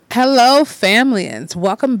Hello, familians.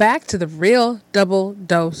 Welcome back to the Real Double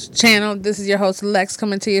Dose channel. This is your host, Lex,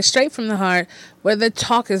 coming to you straight from the heart where the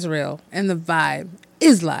talk is real and the vibe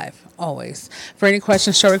is live always. For any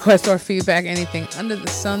questions, show requests, or feedback, anything under the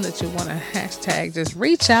sun that you want to hashtag, just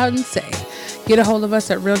reach out and say. Get a hold of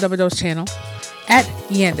us at Real Double Dose channel at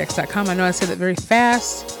yandex.com. I know I said that very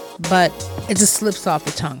fast, but it just slips off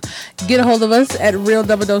the tongue. Get a hold of us at Real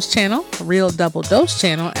Double Dose channel at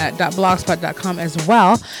 .blogspot.com as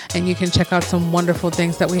well. And you can check out some wonderful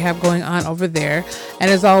things that we have going on over there.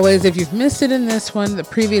 And as always, if you've missed it in this one, the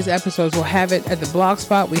previous episodes will have it at the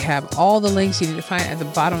Blogspot. We have all the links you need to find at the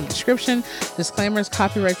bottom of the description, disclaimers,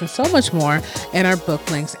 copyrights, and so much more, and our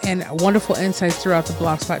book links and wonderful insights throughout the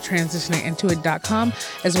Blogspot, transitioning into it.com,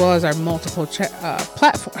 as well as our multiple chat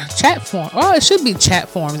forms. Well, it should be chat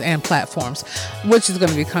forms and platforms, which is going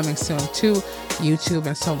to be coming soon to YouTube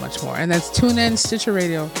and so much more. And that's TuneIn, Stitcher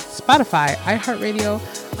Radio, Spotify, iHeartRadio,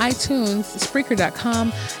 iTunes,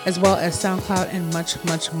 Spreaker.com, as well as SoundCloud, and much,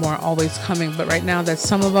 much more always coming. But right now, that's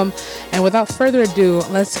some of them. And without further ado,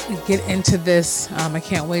 let's get into this. I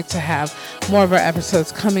can't wait to have more of our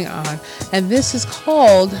episodes coming on. And this is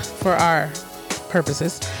called, for our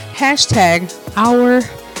purposes, hashtag Our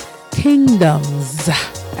Kingdoms.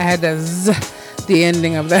 I had to the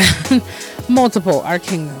ending of that. Multiple, our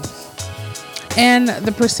kingdoms. And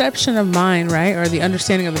the perception of mind, right? Or the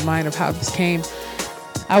understanding of the mind of how this came.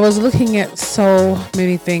 I was looking at so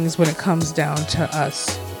many things when it comes down to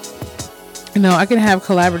us. You know, I can have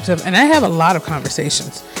collaborative, and I have a lot of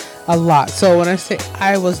conversations. A lot. So when I say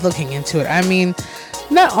I was looking into it, I mean,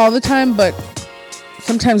 not all the time, but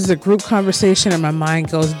sometimes it's a group conversation and my mind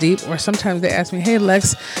goes deep. Or sometimes they ask me, hey,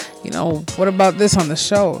 Lex, you know, what about this on the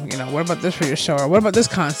show? You know, what about this for your show? Or what about this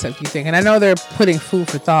concept you think? And I know they're putting food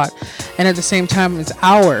for thought. And at the same time, it's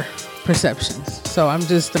our perceptions. So I'm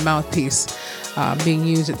just the mouthpiece being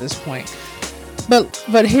used at this point.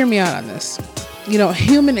 But hear me out on this. You know,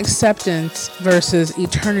 human acceptance versus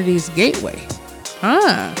eternity's gateway.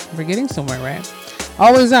 We're getting somewhere, right?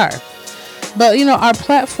 Always are. But, you know, our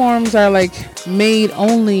platforms are like made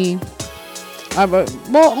only,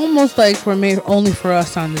 almost like we're made only for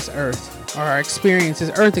us on this earth, or our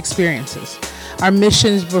experiences, earth experiences, our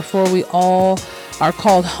missions before we all are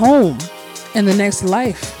called home in the next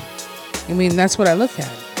life. I mean, that's what I look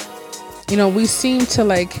at. You know, we seem to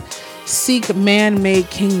like seek man-made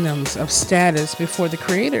kingdoms of status before the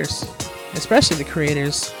creators, especially the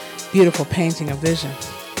creators' beautiful painting of vision.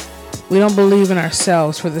 We don't believe in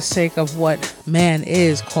ourselves for the sake of what man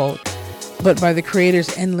is, quote, but by the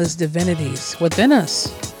Creator's endless divinities within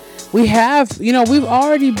us. We have, you know, we've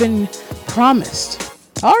already been promised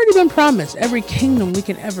every kingdom we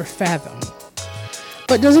can ever fathom.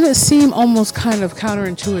 But doesn't it seem almost kind of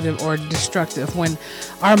counterintuitive or destructive when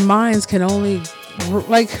our minds can only,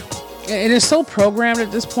 like, it is so programmed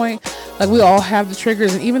at this point. Like, we all have the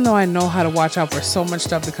triggers, and even though I know how to watch out for so much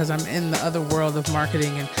stuff because I'm in the other world of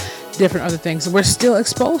marketing and different other things, we're still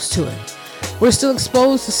exposed to it. We're still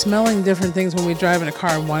exposed to smelling different things when we drive in a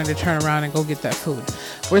car and wanting to turn around and go get that food.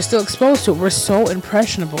 We're still exposed to it. We're so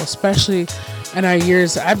impressionable, especially in our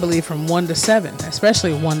years, I believe, from 1 to 7,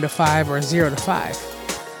 especially 1 to 5 or 0 to 5.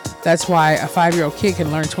 That's why a 5-year-old kid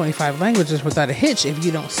can learn 25 languages without a hitch if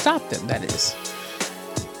you don't stop them, that is.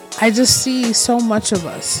 I just see so much of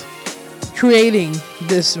us creating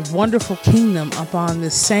this wonderful kingdom up on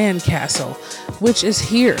this sand castle, which is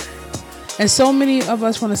here. And so many of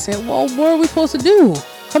us want to say, well, what are we supposed to do?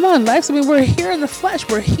 Come on, Lex. I mean, we're here in the flesh.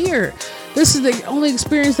 We're here. This is the only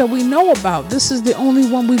experience that we know about. This is the only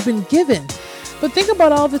one we've been given. But think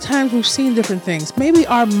about all the times we've seen different things. Maybe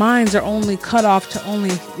our minds are only cut off to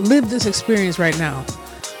only live this experience right now,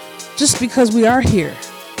 just because we are here.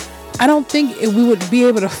 I don't think we would be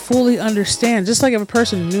able to fully understand, just like if a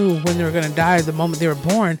person knew when they were going to die the moment they were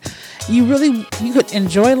born, you could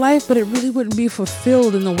enjoy life, but it really wouldn't be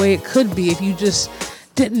fulfilled in the way it could be if you just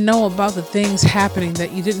didn't know about the things happening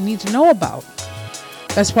that you didn't need to know about.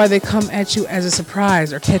 That's why they come at you as a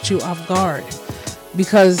surprise or catch you off guard,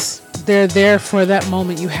 because they're there for that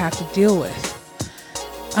moment you have to deal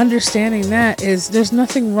with. Understanding that is, there's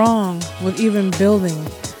nothing wrong with even building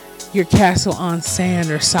your castle on sand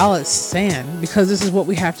or solid sand, because this is what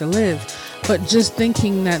we have to live. But just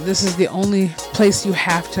thinking that this is the only place you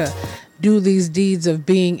have to do these deeds of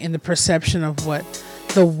being in the perception of what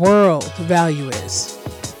the world value is.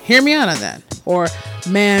 Hear me out on that. Or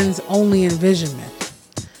man's only envisionment.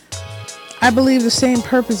 I believe the same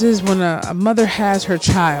purpose is when a mother has her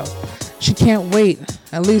child. She can't wait,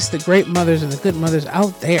 at least the great mothers and the good mothers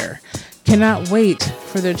out there cannot wait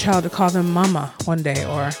for their child to call them mama one day,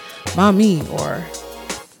 or mommy, or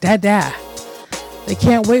dada. They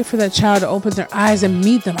can't wait for that child to open their eyes and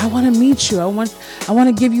meet them. I want to meet you. I want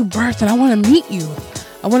to give you birth, and I want to meet you.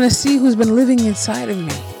 I want to see who's been living inside of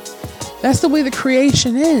me. That's the way the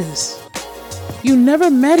creation is. You never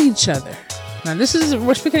met each other. Now,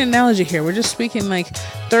 we're speaking analogy here. We're just speaking like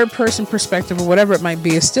third person perspective or whatever it might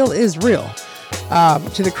be. It still is real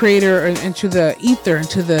to the creator and to the ether and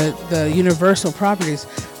to the universal properties.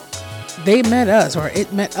 They met us, or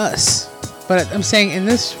it met us. But I'm saying in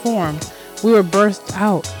this form, we were birthed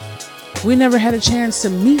out. We never had a chance to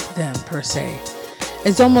meet them per se.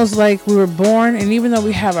 It's almost like we were born, and even though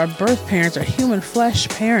we have our birth parents, our human flesh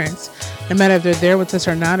parents, no matter if they're there with us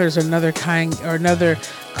or not, or there's another kind or another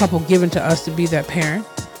couple given to us to be that parent,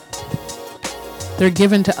 they're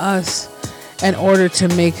given to us in order to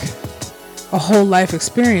make a whole life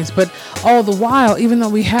experience. But all the while, even though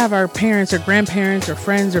we have our parents or grandparents or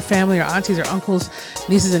friends or family or aunties or uncles,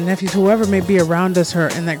 nieces and nephews, whoever may be around us or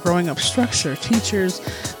in that growing up structure, teachers,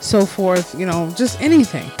 so forth, just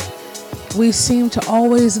anything, we seem to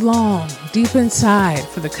always long deep inside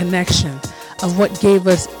for the connection of what gave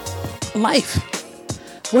us life,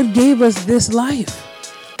 what gave us this life.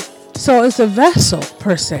 So it's a vessel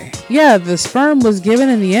per se. Yeah, the sperm was given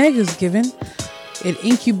and the egg is given. It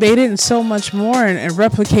incubated and so much more and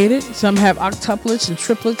replicated. Some have octuplets and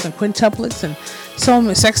triplets and quintuplets and so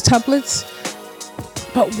many sextuplets.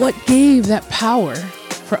 But what gave that power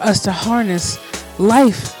for us to harness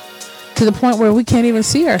life to the point where we can't even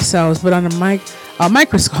see ourselves, but on a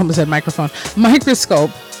microscope, I said microphone,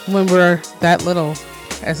 microscope, when we're that little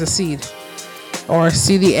as a seed, or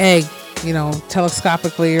see the egg,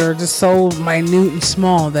 telescopically, or just so minute and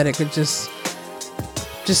small that it could just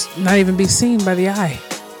not even be seen by the eye.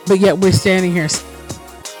 But yet we're standing here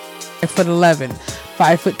 5'11",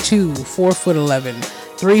 5'2", 4'11",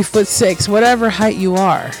 3'6", whatever height you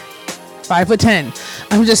are, 5'10".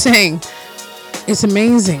 I'm just saying, it's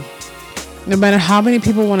amazing. No matter how many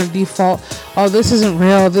people want to default, oh, this isn't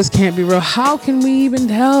real, this can't be real. How can we even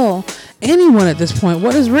tell anyone at this point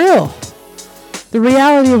what is real? The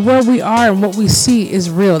reality of where we are and what we see is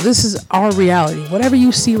real. This is our reality. Whatever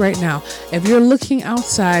you see right now, if you're looking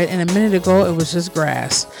outside and a minute ago it was just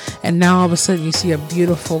grass, and now all of a sudden you see a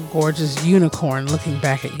beautiful, gorgeous unicorn looking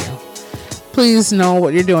back at you, please know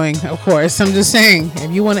what you're doing, of course. I'm just saying, if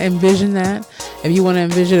you want to envision that, if you want to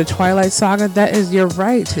envision a Twilight Saga, that is your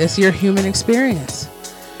right. That's your human experience.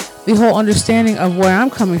 The whole understanding of where I'm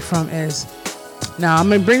coming from is, now I'm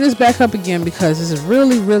going to bring this back up again because this has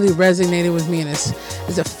really, really resonated with me, and it's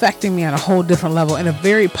affecting me on a whole different level in a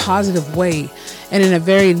very positive way and in a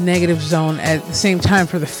very negative zone at the same time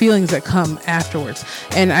for the feelings that come afterwards.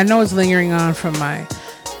 And I know it's lingering on from my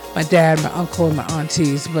dad, my uncle, and my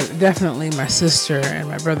aunties, but definitely my sister and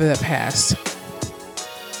my brother that passed.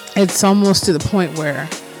 It's almost to the point where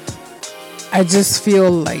I just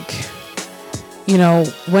feel like,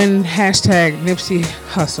 when hashtag Nipsey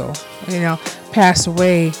Hussle, passed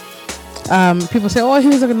away, people say, oh, he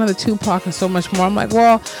was like another Tupac and so much more. I'm like,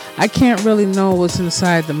 well, I can't really know what's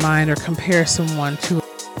inside the mind or compare someone to an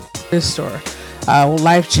artist or a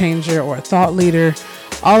life changer or a thought leader.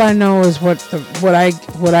 All I know is what I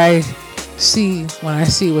see when I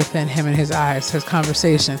see within him and his eyes, his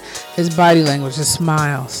conversation, his body language, his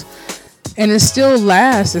smiles. And it still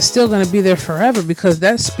lasts. It's still going to be there forever because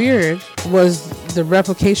that spirit was the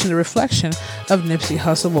replication, the reflection of Nipsey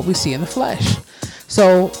Hussle, what we see in the flesh.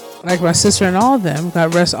 So, like my sister and all of them,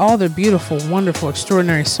 God rest all their beautiful, wonderful,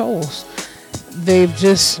 extraordinary souls, they've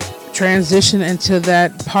just transitioned into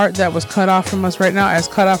that part that was cut off from us right now, as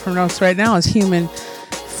human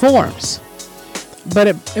forms. But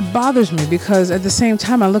it bothers me because at the same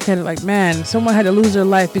time I look at it like, man, someone had to lose their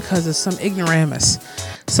life because of some ignoramus,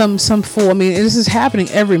 some fool. I mean, this is happening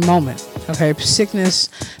every moment. Okay, sickness,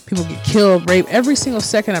 people get killed, rape. Every single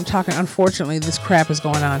second I'm talking, unfortunately, this crap is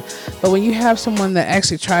going on. But when you have someone that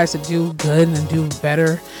actually tries to do good and do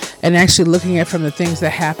better and actually looking at from the things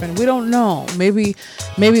that happen, we don't know. Maybe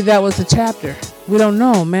that was the chapter. We don't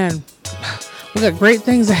know, man. We got great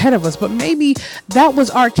things ahead of us, but maybe that was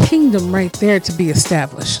our kingdom right there to be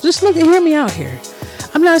established. Just hear me out here.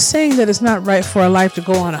 I'm not saying that it's not right for a life to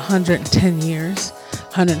go on 110 years,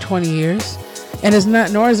 120 years. And it's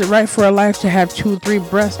not, nor is it right for a life to have 2-3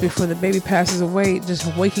 breaths before the baby passes away,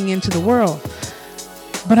 just waking into the world.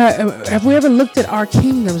 But have we ever looked at our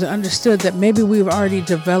kingdoms and understood that maybe we've already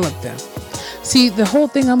developed them? See, the whole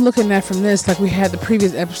thing I'm looking at from this, like we had the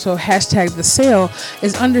previous episode, hashtag the sale,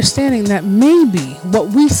 is understanding that maybe what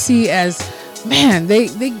we see as, man,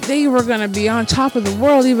 they were going to be on top of the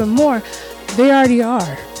world even more. They already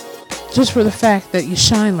are. just for the fact that you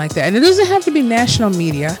shine like that. And it doesn't have to be national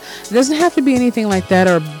media. It doesn't have to be anything like that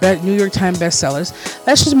or New York Times bestsellers.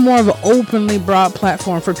 That's just more of an openly broad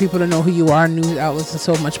platform for people to know who you are, news outlets and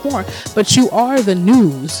so much more. But you are the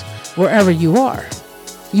news wherever you are.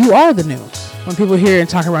 You are the news. When people hear and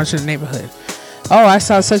talk around you in the neighborhood. Oh, I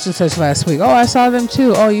saw such and such last week. Oh, I saw them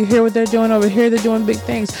too. Oh, you hear what they're doing over here? They're doing big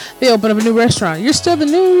things. They open up a new restaurant. You're still the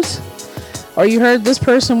news. Or you heard this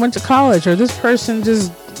person went to college, or this person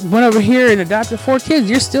just went over here and adopted 4 kids.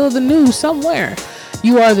 You're still the news somewhere.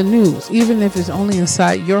 You are the news, even if it's only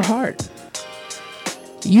inside your heart.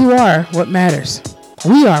 You are what matters.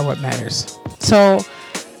 We are what matters. So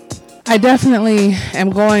I definitely am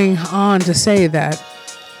going on to say that,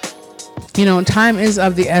 time is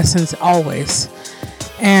of the essence always.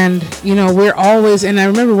 And, we're always, and I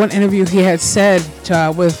remember one interview he had said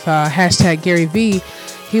with hashtag Gary V.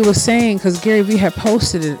 He was saying, because Gary Vee had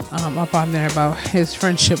posted it up on there about his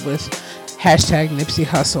friendship with hashtag Nipsey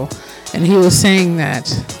Hussle. And he was saying that,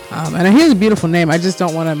 and he has a beautiful name. I just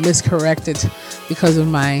don't want to miscorrect it because of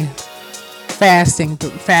my fast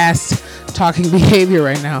talking behavior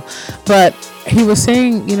right now. But he was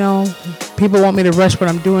saying, people want me to rush what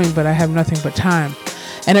I'm doing, but I have nothing but time.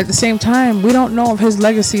 And at the same time, we don't know if his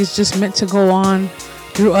legacy is just meant to go on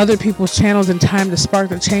through other people's channels in time to spark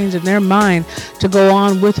the change in their mind to go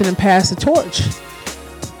on with it and pass the torch.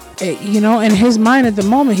 In his mind at the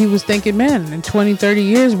moment, he was thinking, man, in 20, 30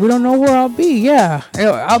 years, we don't know where I'll be. Yeah,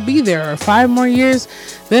 I'll be there. Or 5 more years,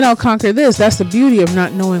 then I'll conquer this. That's the beauty of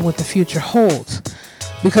not knowing what the future holds.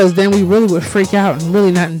 Because then we really would freak out and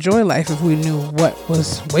really not enjoy life if we knew what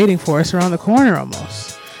was waiting for us around the corner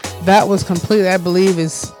almost. That was completely, I believe,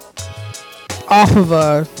 is off of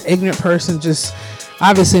a ignorant person just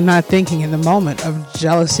obviously not thinking in the moment of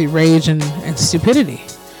jealousy, rage, and stupidity.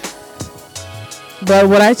 But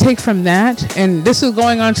what I take from that, and this is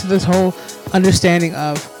going on to this whole understanding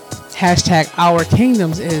of hashtag our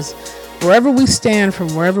kingdoms, is wherever we stand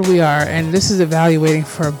from wherever we are, and this is evaluating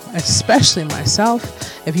for especially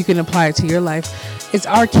myself, if you can apply it to your life, it's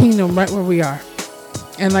our kingdom right where we are.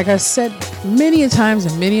 And like I said many a times,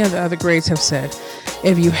 and many of the other greats have said,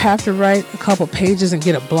 if you have to write a couple pages and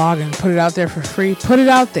get a blog and put it out there for free, put it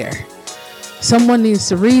out there. Someone needs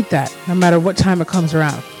to read that no matter what time it comes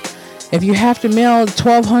around. If you have to mail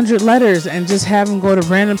 1,200 letters and just have them go to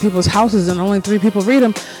random people's houses and only 3 people read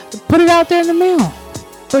them, put it out there in the mail.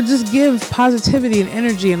 But just give positivity and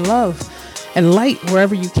energy and love and light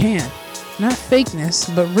wherever you can. Not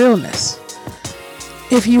fakeness, but realness.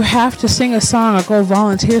 If you have to sing a song or go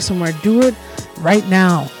volunteer somewhere, do it right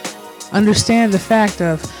now. Understand the fact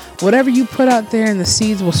of whatever you put out there and the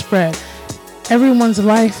seeds will spread. Everyone's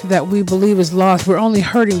life that we believe is lost, we're only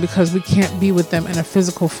hurting because we can't be with them in a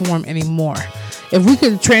physical form anymore. If we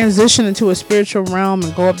could transition into a spiritual realm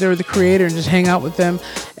and go up there with the Creator and just hang out with them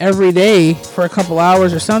every day for a couple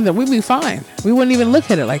hours or something, we'd be fine. We wouldn't even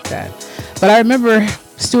look at it like that. But I remember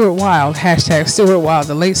Stuart Wilde, hashtag Stuart Wilde,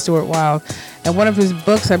 the late Stuart Wilde, and one of his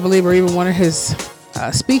books, I believe, or even one of his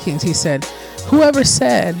speakings, he said, whoever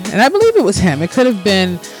said, and I believe it was him, it could have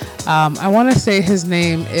been, I want to say his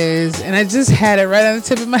name is, and I just had it right on the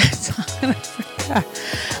tip of my tongue, and I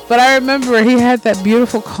forgot. But I remember he had that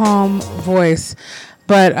beautiful, calm voice.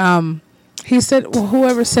 But he said, well,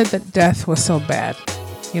 whoever said that death was so bad.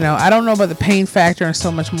 I don't know about the pain factor and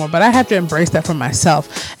so much more, but I have to embrace that for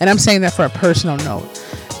myself. And I'm saying that for a personal note.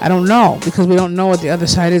 I don't know, because we don't know what the other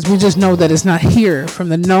side is. We just know that it's not here from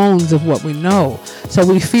the knowns of what we know. So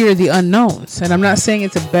we fear the unknowns. And I'm not saying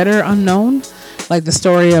it's a better unknown, like the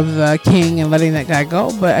story of the king and letting that guy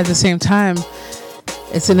go. But at the same time,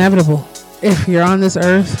 it's inevitable. If you're on this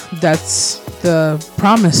earth, that's the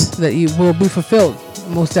promise that you will be fulfilled,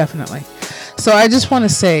 most definitely. So I just want to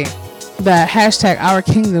say that hashtag our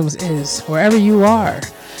kingdoms is wherever you are.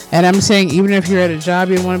 And I'm saying, even if you're at a job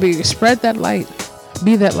you want to be, spread that light.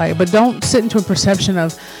 Be that light, but don't sit into a perception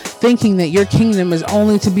of thinking that your kingdom is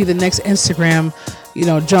only to be the next Instagram,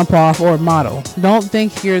 jump off or model. Don't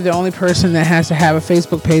think you're the only person that has to have a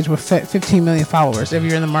Facebook page with 15 million followers if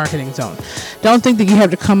you're in the marketing zone. Don't think that you have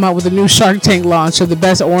to come out with a new Shark Tank launch or the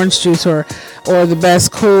best orange juice or the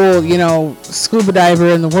best cool, scuba diver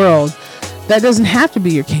in the world. That doesn't have to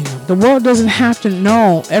be your kingdom. The world doesn't have to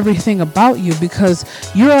know everything about you because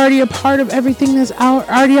you're already a part of everything that's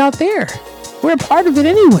already out there. We're a part of it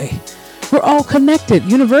anyway. We're all connected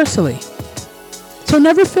universally. So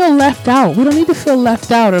never feel left out. We don't need to feel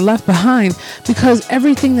left out or left behind because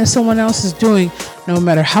everything that someone else is doing, no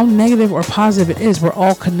matter how negative or positive it is, we're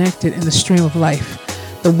all connected in the stream of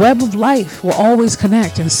life. The web of life will always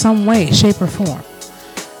connect in some way, shape, or form.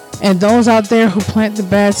 And those out there who plant the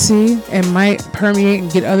bad seed and might permeate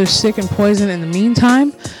and get others sick and poisoned in the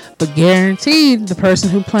meantime, but guaranteed the person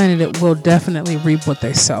who planted it will definitely reap what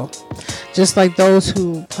they sow. Just like those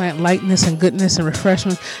who plant lightness and goodness and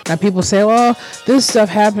refreshment. Now people say, well, this stuff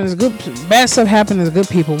happens, bad stuff happens to good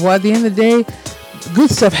people. Well, at the end of the day,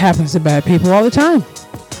 good stuff happens to bad people all the time.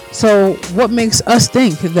 So what makes us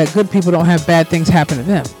think that good people don't have bad things happen to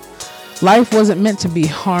them? Life wasn't meant to be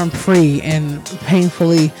harm-free and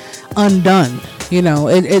painfully undone.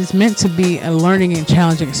 It's meant to be a learning and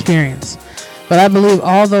challenging experience. But I believe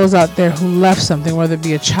all those out there who left something, whether it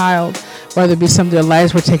be a child, whether it be some of their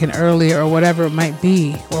lives were taken early or whatever it might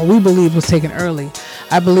be, or we believe was taken early,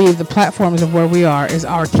 I believe the platforms of where we are is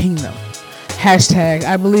our kingdom. Hashtag,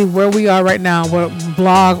 I believe where we are right now, what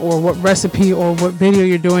blog or what recipe or what video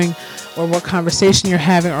you're doing or what conversation you're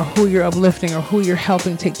having or who you're uplifting or who you're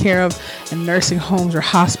helping take care of in nursing homes or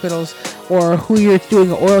hospitals or who you're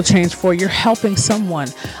doing an oil change for, you're helping someone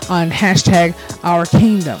on hashtag our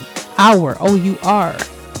kingdom. Our, O-U-R.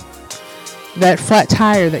 That flat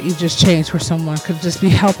tire that you just changed for someone could just be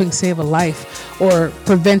helping save a life or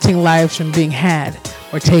preventing lives from being had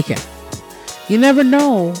or taken. You never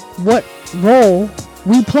know what role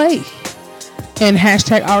we play in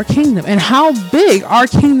hashtag our kingdom and how big our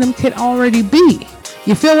kingdom can already be.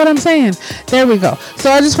 You feel what I'm saying? There we go. So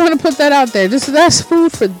I just want to put that out there. That's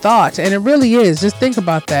food for thought. And it really is. Just think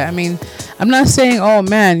about that. I mean, I'm not saying, oh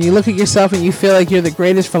man, you look at yourself and you feel like you're the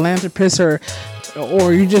greatest philanthropist or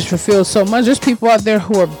you just fulfill so much. There's people out there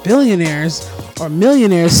who are billionaires or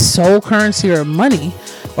millionaires, soul currency or money,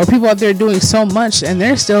 or people out there doing so much and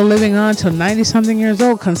they're still living on till 90 something years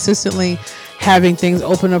old, consistently having things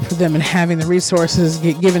open up for them and having the resources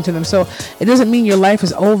get given to them. So it doesn't mean your life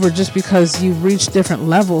is over just because you've reached different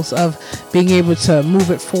levels of being able to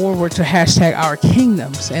move it forward to hashtag our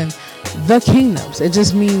kingdoms and the kingdoms. It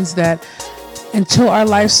just means that until our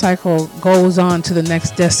life cycle goes on to the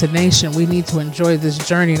next destination, we need to enjoy this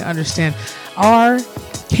journey and understand our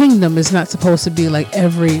kingdom is not supposed to be like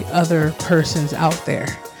every other person's out there.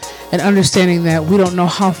 And understanding that we don't know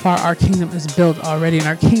how far our kingdom is built already, and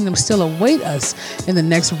our kingdom still await us in the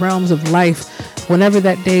next realms of life whenever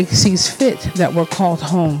that day sees fit that we're called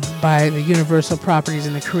home by the universal properties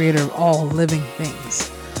and the creator of all living things.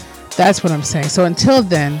 That's what I'm saying. So until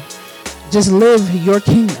then, just live your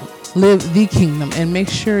kingdom, live the kingdom, and make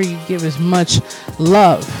sure you give as much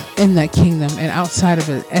love in that kingdom and outside of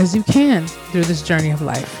it as you can through this journey of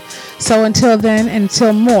life. So until then,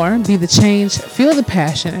 until more, be the change, feel the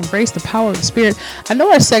passion, embrace the power of the spirit. I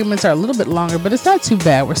know our segments are a little bit longer, but it's not too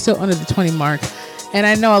bad. We're still under the 20 mark. And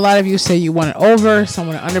I know a lot of you say you want it over, some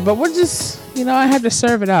want it under, but we're just, I have to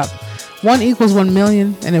serve it up. 1 equals 1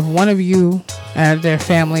 million. And if one of you and their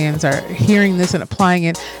family are hearing this and applying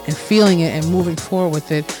it and feeling it and moving forward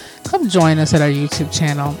with it, come join us at our YouTube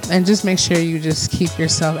channel and just make sure you just keep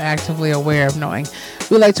yourself actively aware of knowing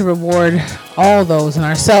we like to reward all those and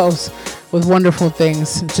ourselves with wonderful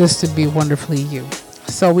things just to be wonderfully you.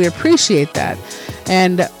 So we appreciate that.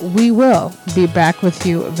 And we will be back with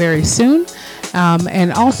you very soon.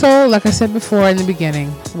 And also, like I said before in the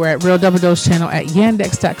beginning, we're at Real Double Dose Channel at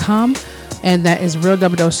yandex.com. And that is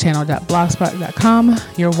realdoubledosechannel.blogspot.com.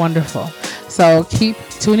 You're wonderful. So keep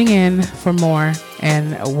tuning in for more,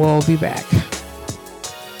 and we'll be back.